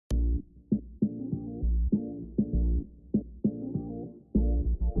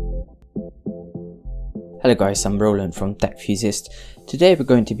Hello guys, I'm Roland from Techusiast. Today we're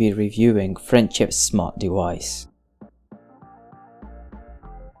going to be reviewing FriendChip's smart device.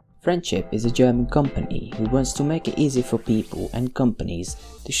 FriendChip is a German company who wants to make it easy for people and companies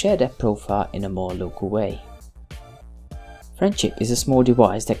to share their profile in a more local way. FriendChip is a small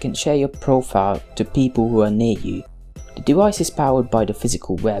device that can share your profile to people who are near you. The device is powered by the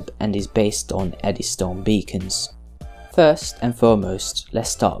physical web and is based on Eddystone beacons. First and foremost, let's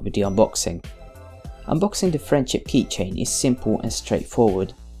start with the unboxing. Unboxing the FriendChip keychain is simple and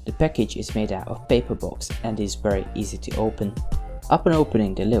straightforward. The package is made out of paper box and is very easy to open. Upon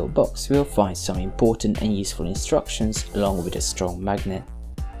opening the little box, we'll find some important and useful instructions along with a strong magnet.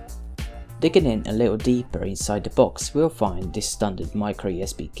 Digging in a little deeper inside the box, we'll find this standard micro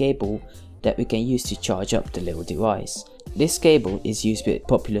USB cable that we can use to charge up the little device. This cable is used with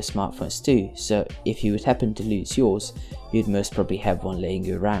popular smartphones too, so if you would happen to lose yours, you'd most probably have one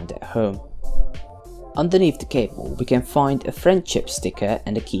laying around at home. Underneath the cable we can find a FriendChip sticker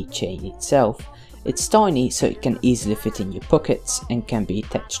and the keychain itself. It's tiny so it can easily fit in your pockets and can be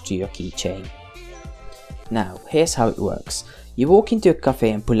attached to your keychain. Now here's how it works. You walk into a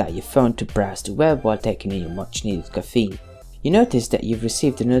cafe and pull out your phone to browse the web while taking in your much needed caffeine. You notice that you've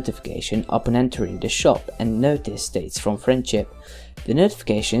received a notification upon entering the shop and notice that it's from FriendChip. The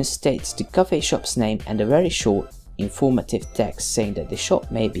notification states the cafe shop's name and a very short informative text saying that the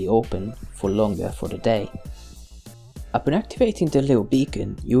shop may be open for longer for the day. Upon activating the little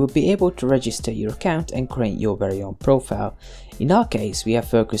beacon, you will be able to register your account and create your very own profile. In our case, we are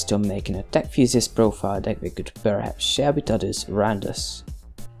focused on making a Techusiast profile that we could perhaps share with others around us.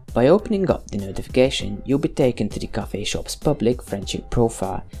 By opening up the notification, you'll be taken to the cafe shop's public FriendChip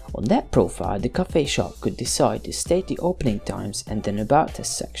profile. On that profile, the cafe shop could decide to state the opening times and then about us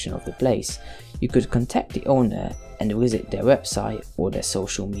section of the place. You could contact the owner and visit their website or their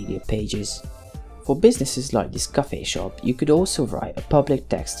social media pages. For businesses like this cafe shop, you could also write a public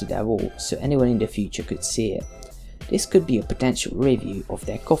text to their wall so anyone in the future could see it. This could be a potential review of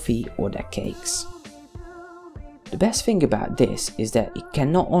their coffee or their cakes. The best thing about this is that it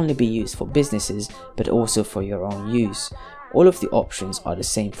can not only be used for businesses but also for your own use. All of the options are the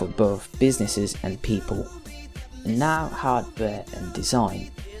same for both businesses and people. And now hardware and design.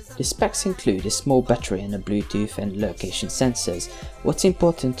 The specs include a small battery and a Bluetooth and location sensors. What's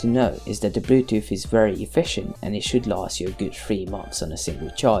important to know is that the Bluetooth is very efficient and it should last you a good 3 months on a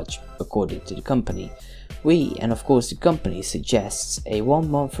single charge, according to the company. We, and of course the company, suggests a 1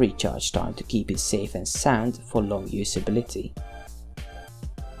 month recharge time to keep it safe and sound for long usability.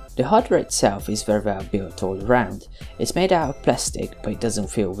 The hardware itself is very well built all around. It's made out of plastic but it doesn't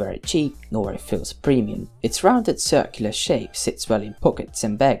feel very cheap nor it feels premium. Its rounded circular shape sits well in pockets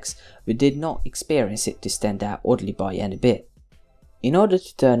and bags. We did not experience it to stand out oddly by any bit. In order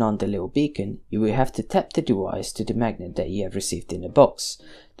to turn on the little beacon, you will have to tap the device to the magnet that you have received in the box.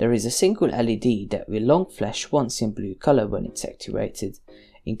 There is a single LED that will long flash once in blue color when it's activated.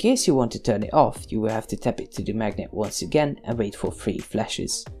 In case you want to turn it off, you will have to tap it to the magnet once again and wait for 3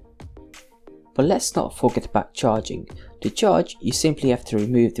 flashes. But let's not forget about charging. To charge, you simply have to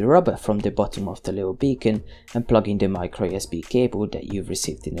remove the rubber from the bottom of the little beacon and plug in the micro USB cable that you've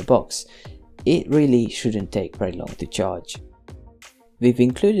received in the box. It really shouldn't take very long to charge. We've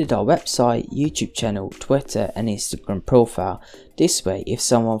included our website, YouTube channel, Twitter and Instagram profile. This way, if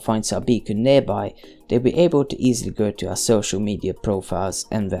someone finds our beacon nearby, they'll be able to easily go to our social media profiles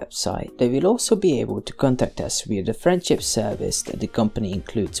and website. They will also be able to contact us via the FriendChip service that the company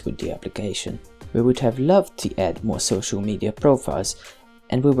includes with the application. We would have loved to add more social media profiles,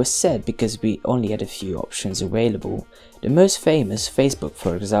 and we were sad because we only had a few options available. The most famous, Facebook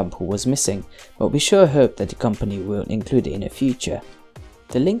for example, was missing, but we sure hope that the company will include it in the future.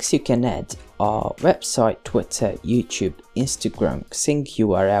 The links you can add are website, Twitter, YouTube, Instagram, sync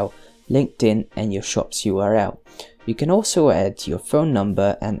URL, LinkedIn and your shop's URL. You can also add your phone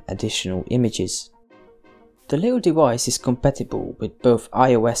number and additional images. The little device is compatible with both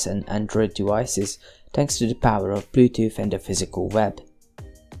iOS and Android devices thanks to the power of Bluetooth and the physical web.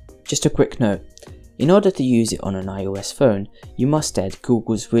 Just a quick note, in order to use it on an iOS phone, you must add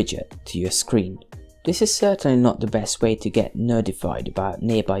Google's widget to your screen. This is certainly not the best way to get notified about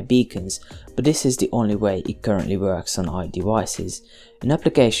nearby beacons, but this is the only way it currently works on iDevices. An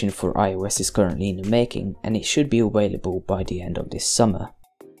application for iOS is currently in the making and it should be available by the end of this summer.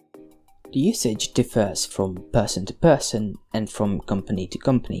 The usage differs from person to person and from company to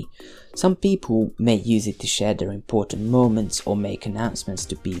company. Some people may use it to share their important moments or make announcements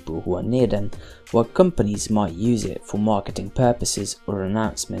to people who are near them, while companies might use it for marketing purposes or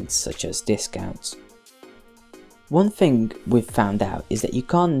announcements such as discounts. One thing we've found out is that you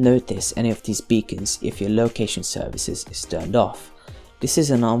can't notice any of these beacons if your location services is turned off. This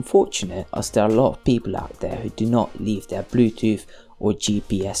is unfortunate, as there are a lot of people out there who do not leave their Bluetooth or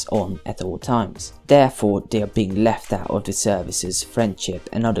GPS on at all times. Therefore, they are being left out of the services FriendChip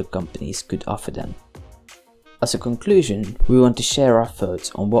and other companies could offer them. As a conclusion, we want to share our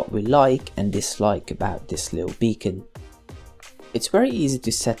thoughts on what we like and dislike about this little beacon. It's very easy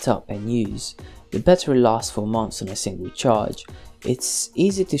to set up and use. The battery lasts for months on a single charge. It's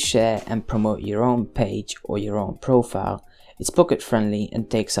easy to share and promote your own page or your own profile. It's pocket friendly and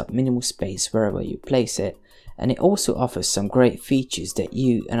takes up minimal space wherever you place it. And it also offers some great features that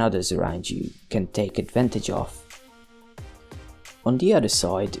you and others around you can take advantage of. On the other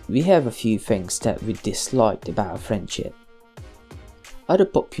side, we have a few things that we disliked about FriendChip. Other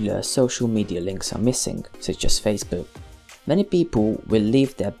popular social media links are missing, such as Facebook. Many people will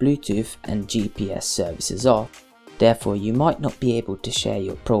leave their Bluetooth and GPS services off, therefore you might not be able to share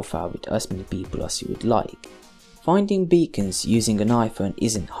your profile with as many people as you would like. Finding beacons using an iPhone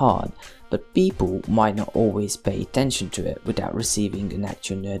isn't hard, but people might not always pay attention to it without receiving an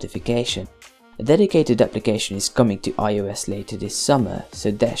actual notification. A dedicated application is coming to iOS later this summer, so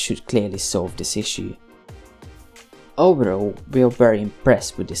that should clearly solve this issue. Overall, we are very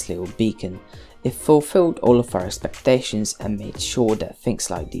impressed with this little beacon. It fulfilled all of our expectations and made sure that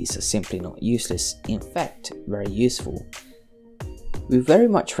things like these are simply not useless, in fact, very useful. We very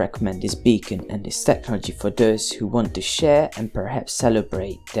much recommend this beacon and this technology for those who want to share and perhaps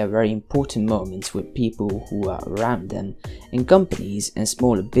celebrate their very important moments with people who are around them, and companies and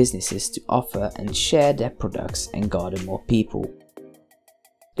smaller businesses to offer and share their products and gather more people.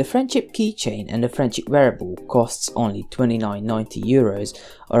 The FriendChip keychain and the FriendChip wearable costs only €29.90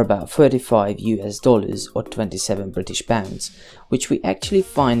 or about $35 or 27 British pounds, which we actually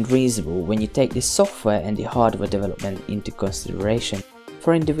find reasonable when you take the software and the hardware development into consideration.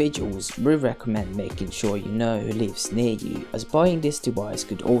 For individuals, we recommend making sure you know who lives near you, as buying this device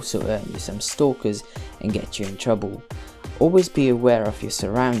could also earn you some stalkers and get you in trouble. Always be aware of your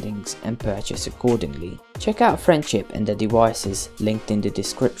surroundings and purchase accordingly. Check out FriendChip and their devices linked in the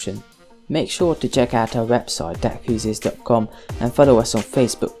description. Make sure to check out our website techusiast.com and follow us on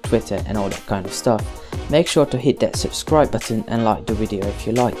Facebook, Twitter and all that kind of stuff. Make sure to hit that subscribe button and like the video if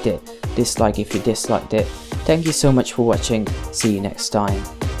you liked it, dislike if you disliked it. Thank you so much for watching, see you next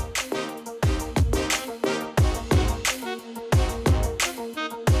time.